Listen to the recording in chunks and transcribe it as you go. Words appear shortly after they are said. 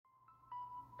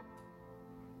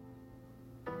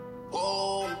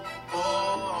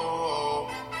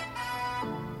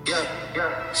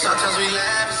Sometimes we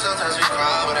laugh and sometimes we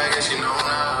cry, but I guess you know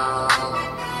now.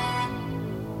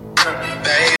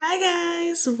 Babe. Hi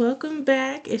guys, welcome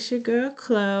back. It's your girl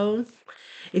Chloe.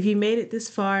 If you made it this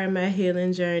far in my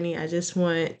healing journey, I just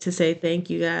want to say thank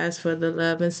you guys for the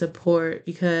love and support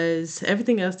because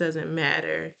everything else doesn't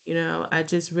matter. I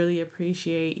just really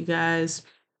appreciate you guys,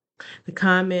 the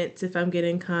comments, if I'm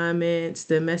getting comments,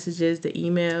 the messages, the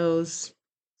emails,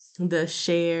 the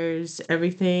shares,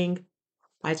 everything.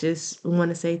 I just want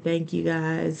to say thank you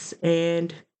guys.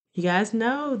 And you guys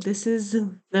know this is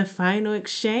the final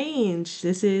exchange.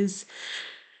 This is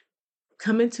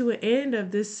coming to an end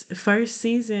of this first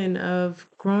season of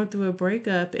growing through a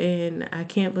breakup, and I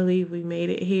can't believe we made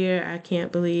it here. I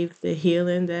can't believe the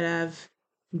healing that I've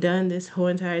done this whole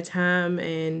entire time,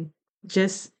 and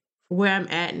just where I'm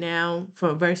at now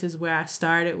from versus where I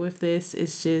started with this.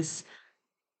 It's just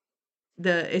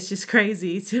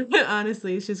crazy to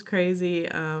honestly, it's just crazy.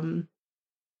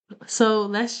 So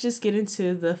let's just get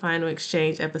into the final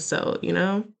exchange episode.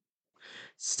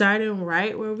 Starting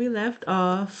right where we left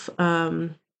off.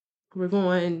 We're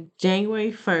going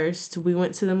January 1st. We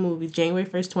went to the movies, January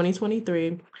 1st,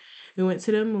 2023. We went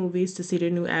to the movies to see the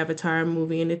new Avatar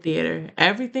movie in the theater.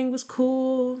 Everything was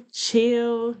cool,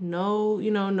 chill, no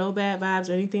bad vibes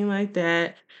or anything like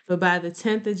that. But by the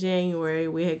 10th of January,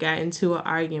 we had gotten into an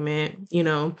argument,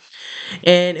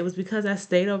 and it was because I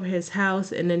stayed over his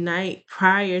house, and the night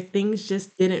prior, things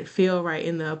just didn't feel right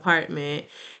in the apartment.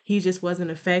 He just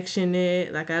wasn't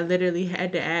affectionate. Like, I literally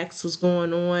had to ask what's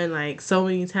going on, like, so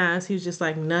many times. He was just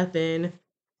like, nothing.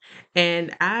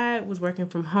 And I was working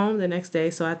from home the next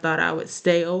day, so I thought I would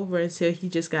stay over until he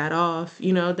just got off.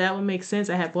 That would make sense.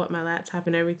 I had bought my laptop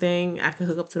and everything. I could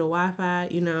hook up to the Wi-Fi.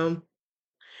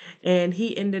 And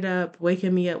he ended up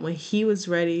waking me up when he was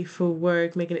ready for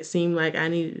work, making it seem like I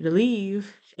needed to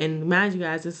leave. And mind you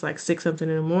guys, it's like 6 something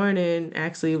in the morning.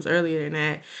 Actually, it was earlier than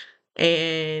that.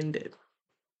 And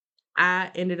I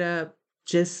ended up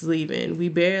just leaving. We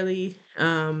barely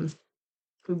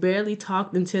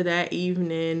talked until that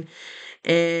evening,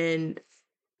 and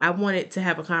I wanted to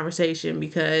have a conversation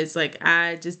because like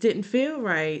I just didn't feel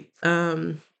right.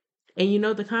 And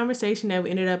the conversation that we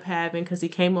ended up having, because he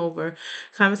came over,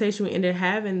 conversation we ended up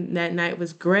having that night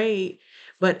was great,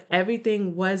 but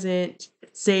everything wasn't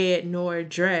said nor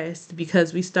addressed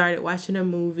because we started watching a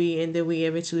movie and then we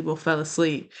eventually both fell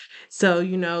asleep. So,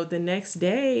 the next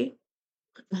day,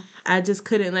 I just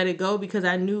couldn't let it go because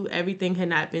I knew everything had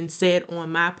not been said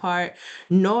on my part,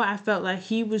 nor I felt like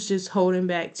he was just holding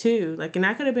back too. Like, and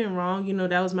I could have been wrong,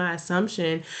 that was my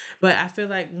assumption. But I feel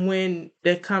like when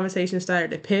the conversation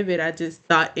started to pivot, I just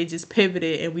thought it just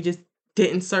pivoted and we just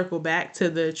didn't circle back to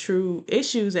the true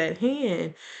issues at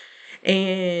hand.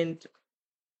 And,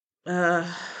 uh,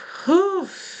 whew.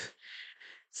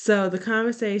 So the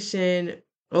conversation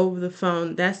over the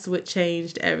phone, that's what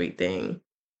changed everything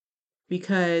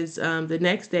because the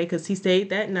next day, because he stayed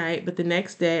that night, but the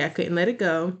next day I couldn't let it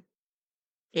go.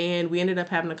 And we ended up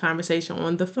having a conversation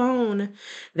on the phone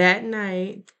that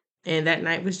night. And that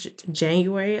night was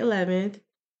January 11th.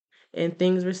 And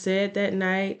things were said that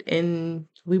night. And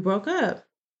we broke up,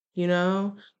 you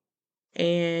know?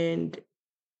 And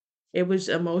it was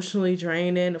emotionally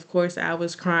draining. Of course, I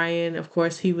was crying. Of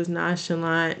course, he was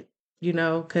nonchalant,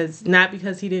 because not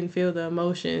because he didn't feel the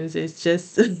emotions. It's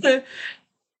just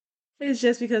It's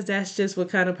just because that's just what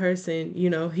kind of person,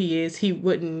 he is. He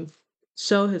wouldn't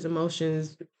show his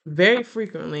emotions very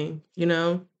frequently.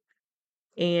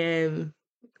 And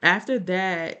after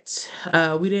that,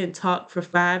 we didn't talk for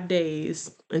 5 days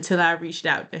until I reached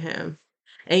out to him.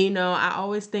 And I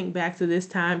always think back to this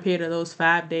time period of those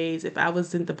 5 days. If I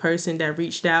wasn't the person that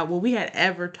reached out, well, we had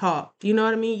ever talked. You know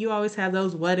what I mean? You always have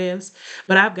those what ifs,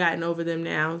 but I've gotten over them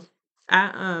now.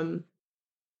 I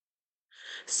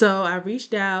So I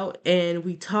reached out and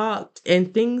we talked,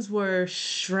 and things were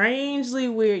strangely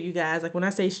weird, you guys. Like when I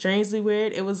say strangely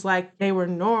weird, it was like they were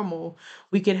normal.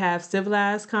 We could have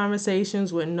civilized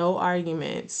conversations with no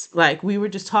arguments. Like we were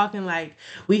just talking like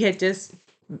we had just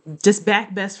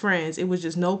back best friends. It was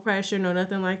just no pressure, no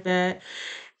nothing like that.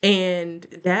 And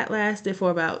that lasted for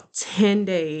about 10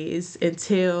 days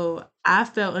until I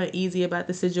felt uneasy about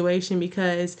the situation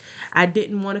because I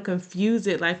didn't want to confuse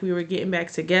it like we were getting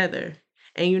back together.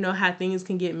 And you know how things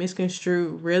can get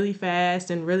misconstrued really fast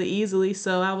and really easily.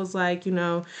 So I was like,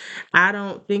 I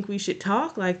don't think we should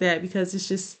talk like that because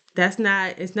it's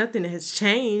nothing that has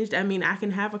changed. I mean, I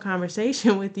can have a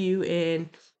conversation with you and,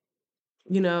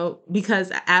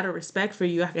 because out of respect for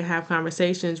you, I can have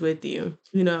conversations with you.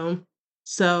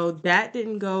 So that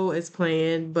didn't go as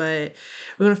planned, but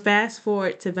we're going to fast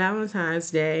forward to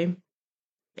Valentine's Day.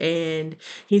 And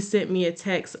he sent me a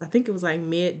text. I think it was like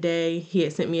midday. He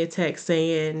had sent me a text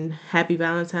saying, "Happy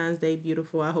Valentine's Day,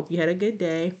 beautiful. I hope you had a good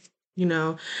day." You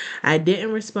know, I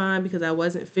didn't respond because I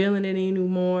wasn't feeling it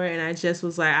anymore. And I just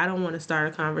was like, I don't want to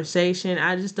start a conversation.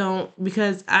 I just don't,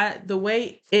 because the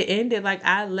way it ended, like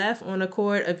I left on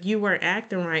accord of you weren't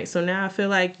acting right. So now I feel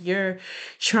like you're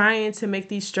trying to make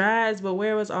these strides, but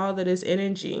where was all of this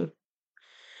energy?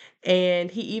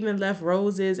 And he even left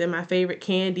roses and my favorite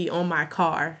candy on my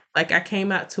car. Like I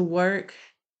came out to work.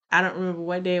 I don't remember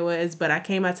what day it was, but I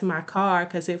came out to my car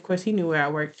because of course he knew where I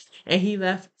worked. And he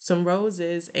left some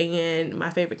roses and my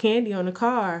favorite candy on the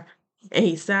car. And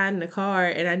he signed the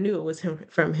card and I knew it was him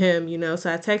from him, you know.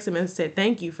 So I texted him and said,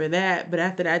 "Thank you for that." But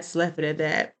after that, I just left it at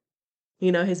that.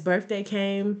 You know, his birthday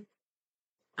came.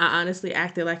 I honestly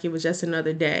acted like it was just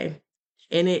another day.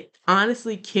 And it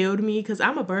honestly killed me because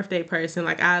I'm a birthday person.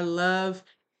 Like I love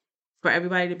for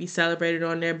everybody to be celebrated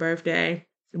on their birthday.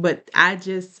 But I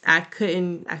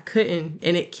couldn't.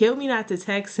 And it killed me not to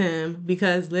text him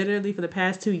because literally for the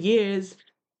past 2 years,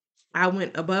 I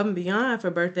went above and beyond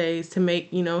for birthdays to make,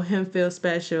 him feel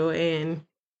special. And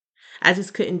I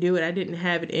just couldn't do it. I didn't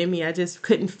have it in me. I just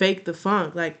couldn't fake the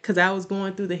funk. Like, cause I was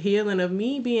going through the healing of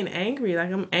me being angry.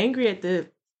 Like I'm angry at the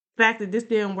fact that this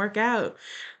didn't work out.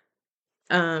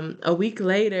 A week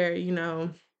later,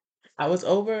 I was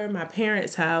over at my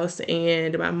parents' house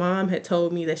and my mom had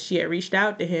told me that she had reached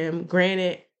out to him.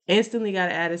 Granted, instantly got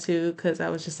an attitude because I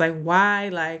was just like, why?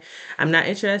 Like, I'm not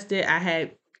interested. I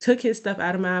had took his stuff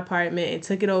out of my apartment and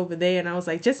took it over there and I was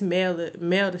like, just mail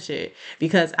the shit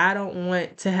because I don't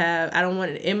want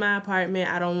it in my apartment.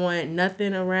 I don't want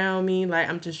nothing around me. Like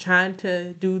I'm just trying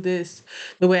to do this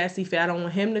the way I see fit. I don't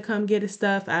want him to come get his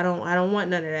stuff. I don't want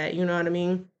none of that. You know what I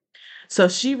mean? So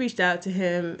she reached out to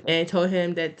him and told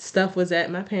him that stuff was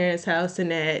at my parents' house and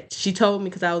that she told me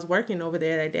because I was working over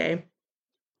there that day.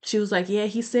 She was like, "Yeah,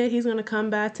 he said he's gonna come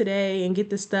by today and get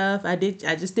the stuff. I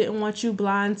just didn't want you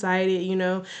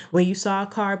blindsided, when you saw a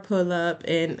car pull up,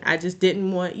 and I just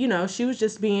didn't want, she was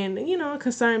just being, a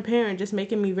concerned parent, just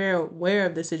making me very aware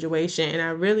of the situation, and I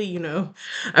really,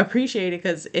 appreciate it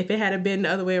because if it had been the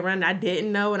other way around, I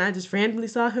didn't know, and I just randomly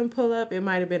saw him pull up, it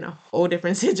might have been a whole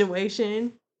different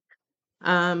situation.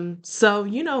 So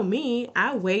me,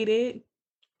 I waited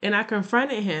and I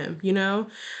confronted him,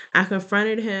 I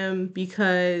confronted him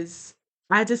because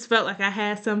I just felt like I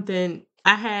had something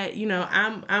I had,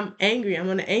 I'm angry. I'm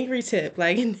on an angry tip,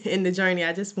 like in the journey.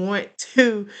 I just want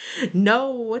to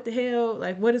know what the hell,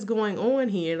 like what is going on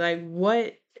here? Like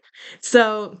what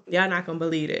so y'all not gonna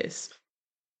believe this.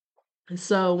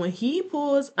 So when he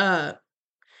pulls up,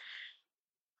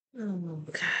 oh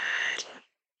God.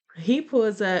 He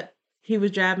pulls up, he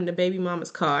was driving the baby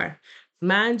mama's car.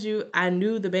 Mind you, I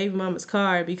knew the baby mama's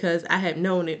car because I had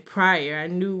known it prior. I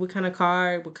knew what kind of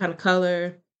car, what kind of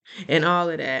color, and all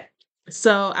of that.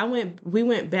 So we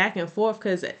went back and forth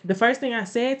because the first thing I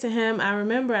said to him, I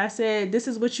remember I said, "This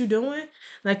is what you doing?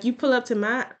 Like you pull up to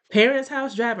my parents'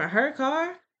 house driving her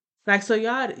car? Like so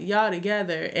y'all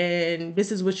together and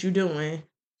this is what you doing.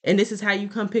 And this is how you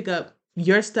come pick up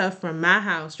your stuff from my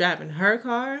house driving her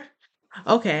car?"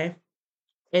 Okay.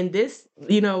 And this,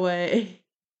 you know what?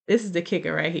 This is the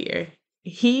kicker right here.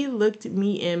 He looked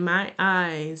me in my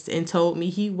eyes and told me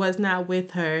he was not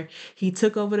with her. He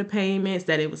took over the payments,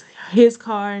 that it was his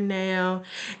car now.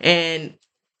 And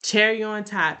cherry on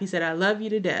top, he said, "I love you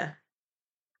to death."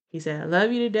 He said, "I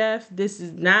love you to death. This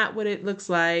is not what it looks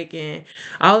like." And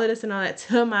all of this and all that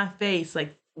to my face,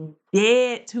 like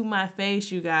dead to my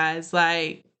face, you guys.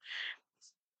 Like,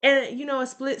 and a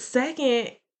split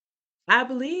second, I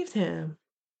believed him.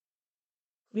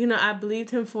 I believed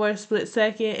him for a split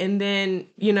second and then,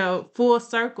 full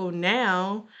circle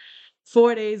now,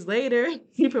 4 days later,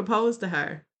 he proposed to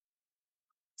her.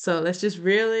 So let's just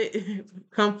really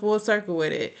come full circle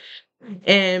with it.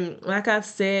 And like I've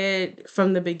said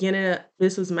from the beginning,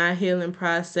 this was my healing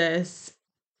process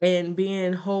and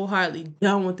being wholeheartedly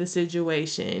done with the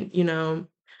situation. You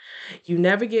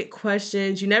never get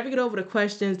questions. You never get over the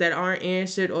questions that aren't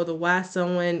answered or the why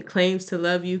someone claims to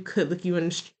love you could look you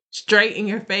in straight in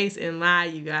your face and lie,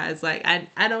 you guys. Like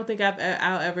I don't think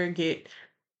I'll ever get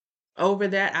over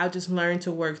that. I'll just learn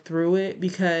to work through it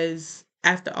because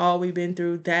after all we've been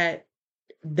through,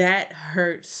 that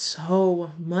hurts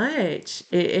so much.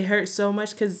 It hurts so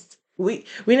much because we're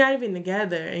not even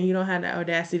together and you don't have the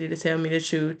audacity to tell me the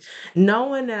truth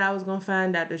knowing that I was going to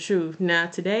find out the truth. Now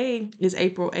today is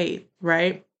April 8th,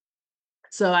 right?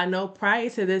 So I know prior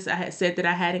to this I had said that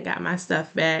I hadn't got my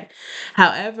stuff back.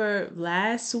 However,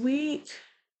 last week,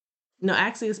 no,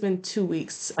 actually it's been 2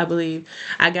 weeks, I believe,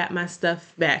 I got my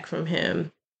stuff back from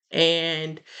him.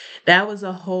 And that was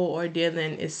a whole ordeal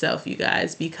in itself, you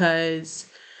guys, because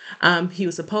he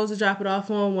was supposed to drop it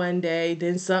off on one day,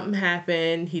 then something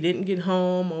happened, he didn't get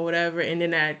home or whatever, and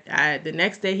then the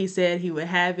next day he said he would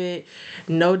have it.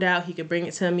 No doubt he could bring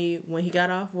it to me when he got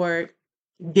off work.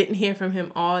 Didn't hear from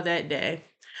him all that day.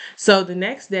 So the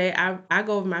next day, I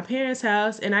go over to my parents'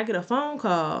 house and I get a phone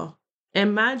call.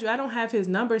 And mind you, I don't have his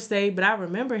number saved, but I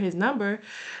remember his number.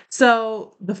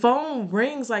 So the phone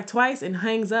rings like twice and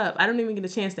hangs up. I don't even get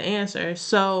a chance to answer.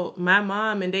 So my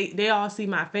mom and they all see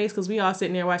my face because we all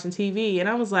sitting there watching TV. And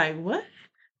I was like, what?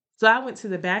 So I went to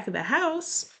the back of the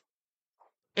house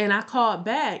and I called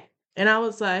back and I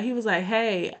was like, he was like,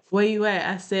 hey, where you at?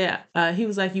 I said, he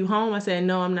was like, you home? I said,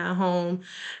 no, I'm not home.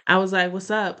 I was like, what's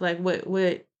up? Like,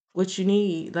 what you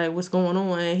need? Like, what's going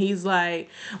on? And he's like,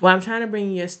 well, I'm trying to bring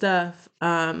you your stuff.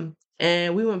 And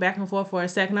we went back and forth for a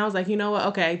second. I was like, you know what?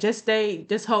 Okay, just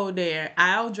hold there.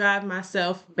 I'll drive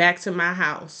myself back to my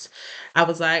house. I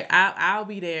was like, I'll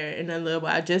be there in a little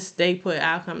while. Just stay put.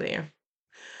 I'll come there.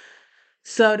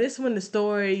 So this when the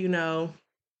story,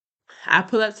 I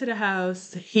pull up to the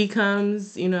house. He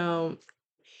comes, he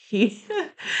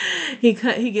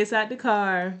he gets out the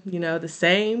car, the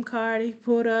same car that he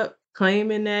pulled up,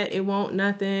 claiming that it won't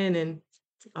nothing and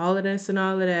all of this and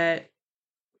all of that.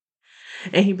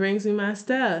 And he brings me my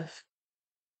stuff.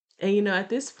 And at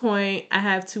this point, I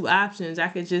have two options. I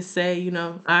could just say,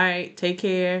 all right, take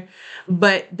care.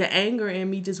 But the anger in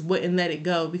me just wouldn't let it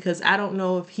go because I don't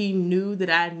know if he knew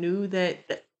that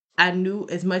I knew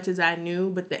as much as I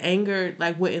knew, but the anger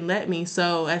like wouldn't let me.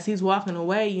 So as he's walking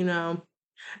away,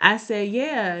 I said,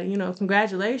 yeah,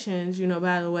 congratulations,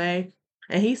 by the way.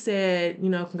 And he said,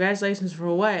 congratulations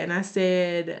for what? And I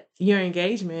said, your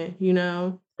engagement,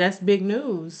 that's big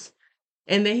news.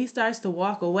 And then he starts to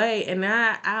walk away and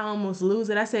I almost lose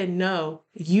it. I said, "No,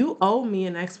 you owe me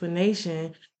an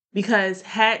explanation because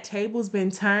had tables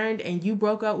been turned and you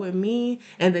broke up with me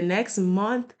and the next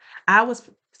month I was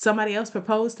somebody else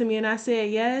proposed to me and I said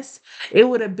yes, it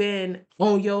would have been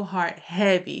on your heart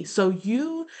heavy. So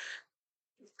you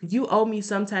owe me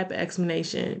some type of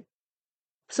explanation."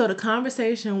 So the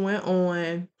conversation went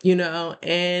on,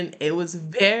 and it was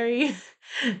very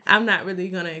I'm not really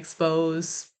going to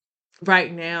expose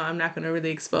right now. I'm not going to really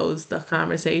expose the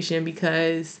conversation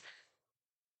because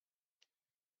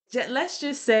let's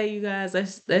just say you guys,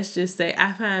 let's just say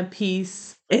I find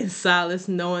peace and solace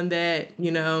knowing that,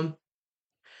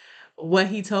 what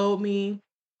he told me,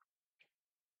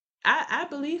 I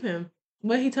believe him.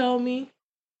 What he told me,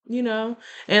 you know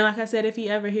and like I said, if he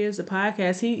ever hears the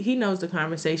podcast, he knows the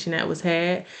conversation that was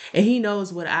had and he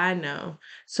knows what I know.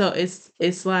 So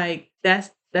it's like that's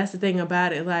the thing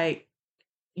about it. Like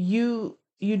you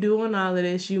doing all of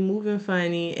this, you moving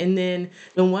funny, and then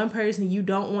the one person you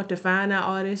don't want to find out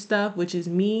all this stuff, which is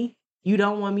me, you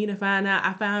don't want me to find out.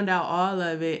 I found out all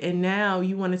of it and now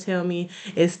you want to tell me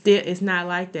it's not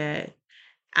like that.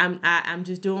 I'm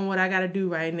just doing what I got to do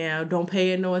right now. Don't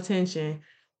pay it no attention.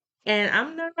 And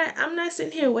I'm not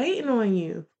sitting here waiting on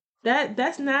you.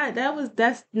 That's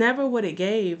never what it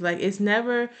gave. Like it's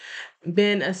never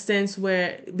been a sense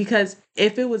where, because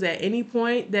if it was at any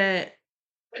point that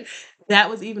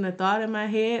was even a thought in my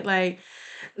head, like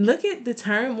look at the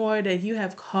turmoil that you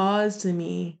have caused to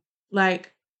me.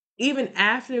 Like even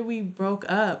after we broke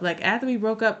up,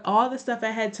 all the stuff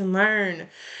I had to learn,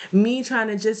 me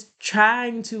trying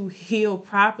to heal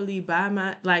properly by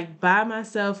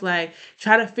myself, like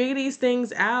try to figure these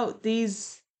things out,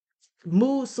 these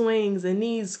mood swings and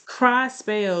these cry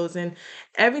spells and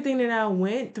everything that I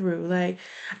went through. Like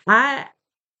I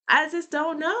I just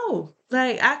don't know.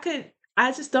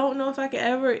 I just don't know if I could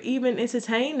ever even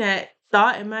entertain that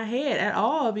thought in my head at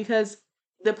all because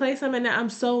the place I'm in now, I'm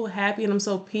so happy and I'm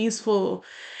so peaceful.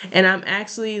 And I'm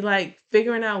actually like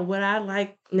figuring out what I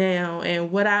like now and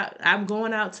I'm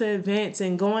going out to events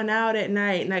and going out at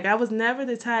night. Like I was never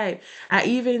the type. I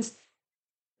even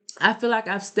I feel like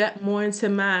I've stepped more into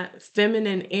my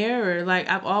feminine era. Like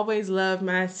I've always loved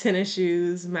my tennis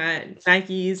shoes, my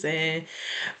Nikes, and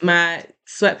my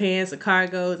sweatpants and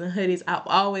cargos and hoodies. I've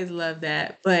always loved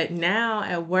that. But now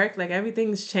at work, like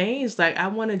everything's changed. Like I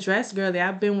want to dress girly.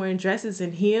 I've been wearing dresses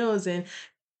and heels and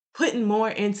putting more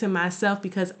into myself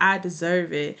because I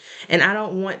deserve it. And I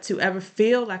don't want to ever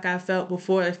feel like I felt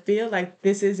before. I feel like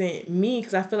this isn't me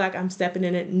because I feel like I'm stepping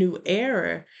in a new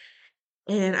era.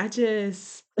 And I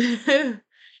just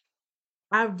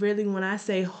I really, when I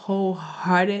say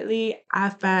wholeheartedly, I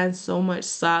find so much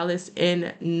solace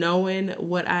in knowing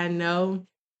what I know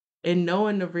and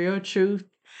knowing the real truth.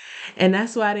 And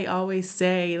that's why they always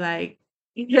say, like,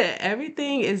 yeah,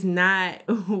 everything is not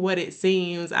what it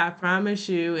seems. I promise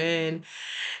you. And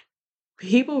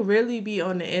people really be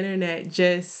on the internet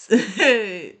just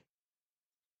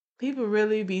people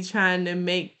really be trying to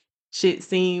make shit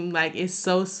seem like it's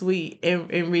so sweet.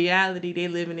 In reality, they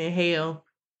living in hell.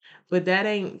 But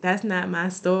that's not my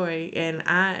story. And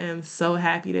I am so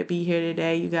happy to be here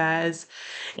today, you guys.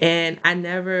 And I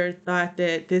never thought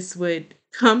that this would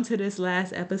come to this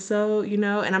last episode,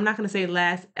 and I'm not going to say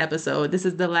last episode. This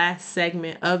is the last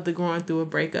segment of the Growing Through a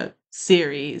Breakup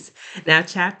series. Now,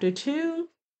 chapter two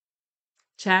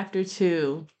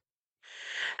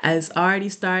has already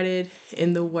started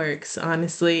in the works.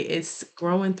 Honestly, it's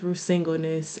growing through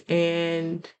singleness.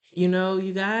 And,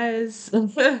 you guys,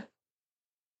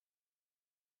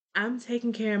 I'm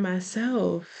taking care of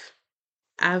myself.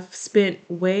 I've spent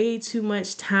way too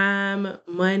much time,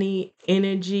 money,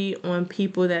 energy on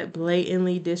people that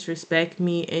blatantly disrespect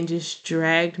me and just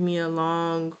dragged me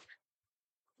along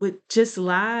with just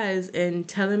lies and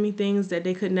telling me things that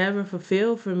they could never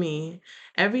fulfill for me.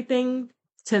 Everything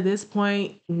to this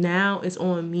point now is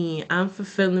on me. I'm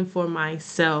fulfilling for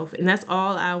myself, and that's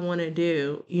all I want to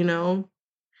do.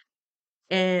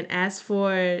 And as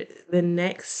for the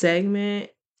next segment,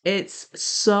 it's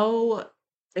so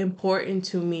important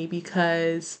to me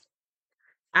because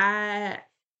I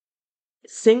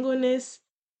singleness,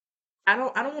 I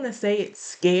don't want to say it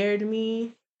scared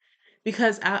me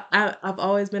because I've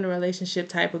always been a relationship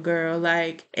type of girl,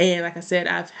 and like I said,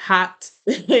 I've hopped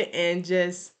and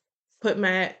just put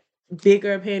my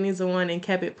bigger panties on and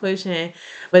kept it pushing.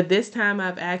 But this time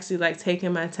I've actually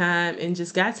taken my time and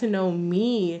just got to know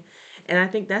me. And I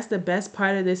think that's the best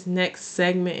part of this next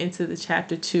segment into the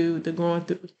chapter 2, the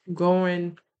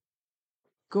going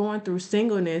through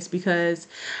singleness, because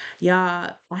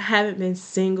y'all, I haven't been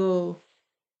single.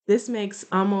 This makes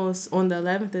almost on the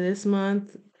 11th of this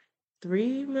month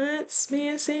 3 months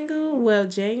being single. Well,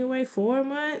 January, 4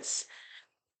 months.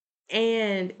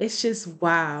 And it's just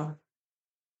wow.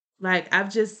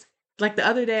 I've just, the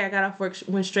other day, I got off work,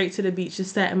 went straight to the beach,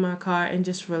 just sat in my car and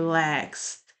just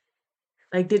relaxed.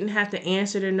 Didn't have to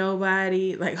answer to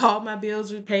nobody. All my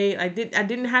bills were paid. I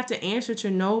didn't have to answer to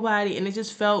nobody. And it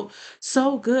just felt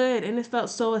so good. And it felt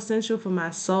so essential for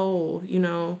my soul.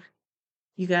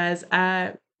 You guys,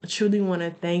 I truly want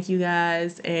to thank you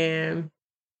guys. And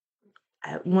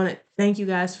I want to thank you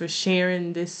guys for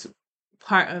sharing this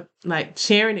part of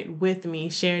sharing it with me,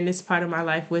 sharing this part of my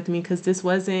life with me, because this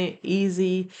wasn't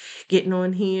easy getting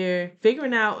on here.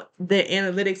 Figuring out the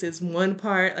analytics is one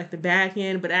part, the back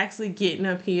end, but actually getting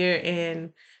up here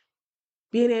and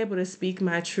being able to speak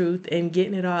my truth and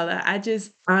getting it all out. I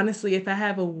just honestly, if I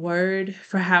have a word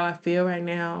for how I feel right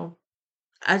now,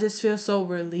 I just feel so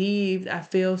relieved. I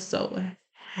feel so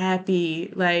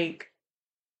happy.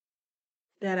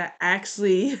 That I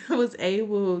actually was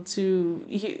able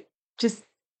to just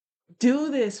do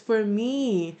this for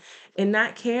me and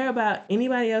not care about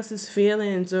anybody else's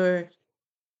feelings or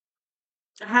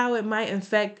how it might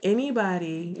affect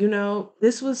anybody.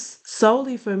 This was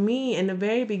solely for me in the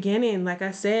very beginning. Like I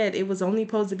said, it was only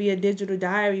supposed to be a digital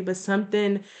diary, but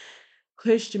something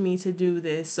pushed me to do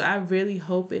this. So I really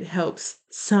hope it helps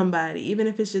somebody, even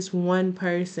if it's just one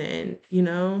person.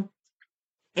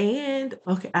 And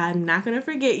okay, I'm not gonna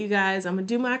forget, you guys. I'm gonna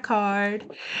do my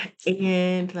card,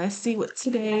 and let's see what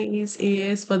today's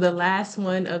is for the last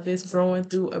one of this Growing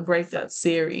Through a Breakup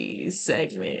series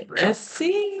segment. Let's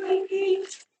see.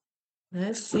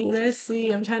 Let's see. Let's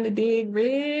see. I'm trying to dig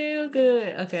real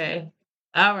good. Okay.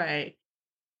 All right.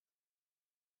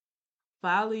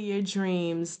 Follow your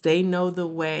dreams. They know the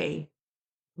way.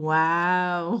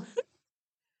 Wow.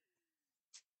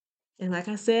 And like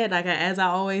I said, as I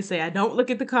always say, I don't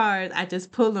look at the cards. I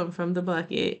just pull them from the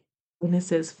bucket. And it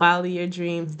says, follow your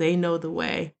dreams. They know the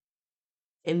way.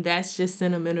 And that's just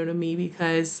sentimental to me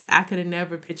because I could have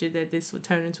never pictured that this would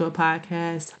turn into a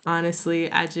podcast.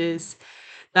 Honestly, I just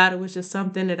thought it was just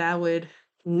something that I would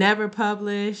never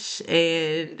publish,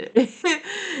 and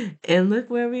and look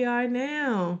where we are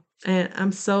now. And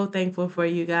I'm so thankful for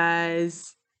you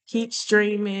guys. Keep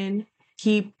streaming,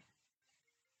 keep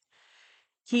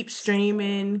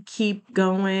streaming, keep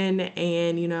going,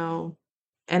 and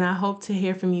and I hope to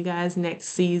hear from you guys next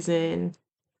season.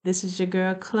 This is your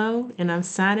girl Chloe, and I'm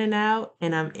signing out,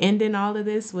 and I'm ending all of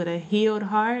this with a healed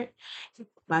heart,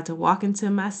 about to walk into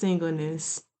my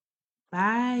singleness.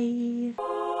 Bye.